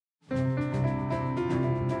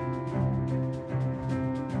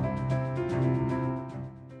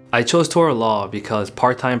I chose Touro Law because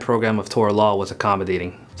part-time program of Touro Law was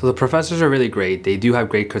accommodating. So the professors are really great. They do have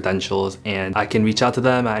great credentials and I can reach out to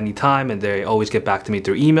them at any time and they always get back to me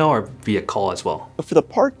through email or via call as well. For the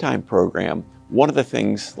part-time program, one of the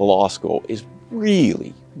things the law school is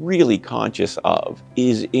really conscious of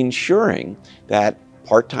is ensuring that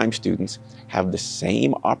part-time students have the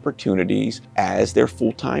same opportunities as their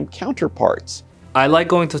full-time counterparts. I like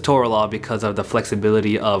going to Touro Law because of the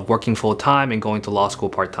flexibility of working full-time and going to law school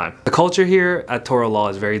part-time. The culture here at Touro Law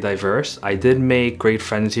is very diverse. I did make great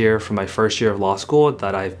friends here from my first year of law school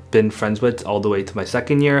that I've been friends with all the way to my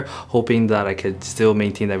second year, hoping that I could still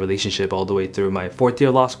maintain that relationship all the way through my fourth year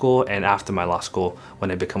of law school and after my law school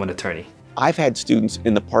when I become an attorney. I've had students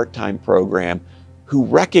in the part-time program who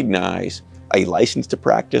recognize a license to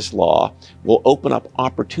practice law will open up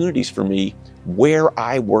opportunities for me where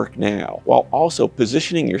I work now, while also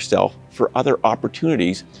positioning yourself for other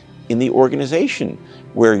opportunities in the organization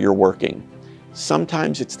where you're working.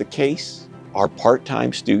 Sometimes it's the case our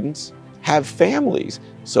part-time students have families,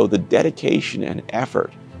 so the dedication and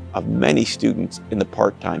effort of many students in the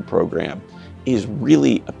part-time program is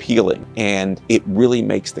really appealing, and it really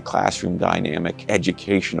makes the classroom dynamic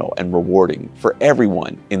educational and rewarding for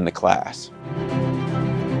everyone in the class.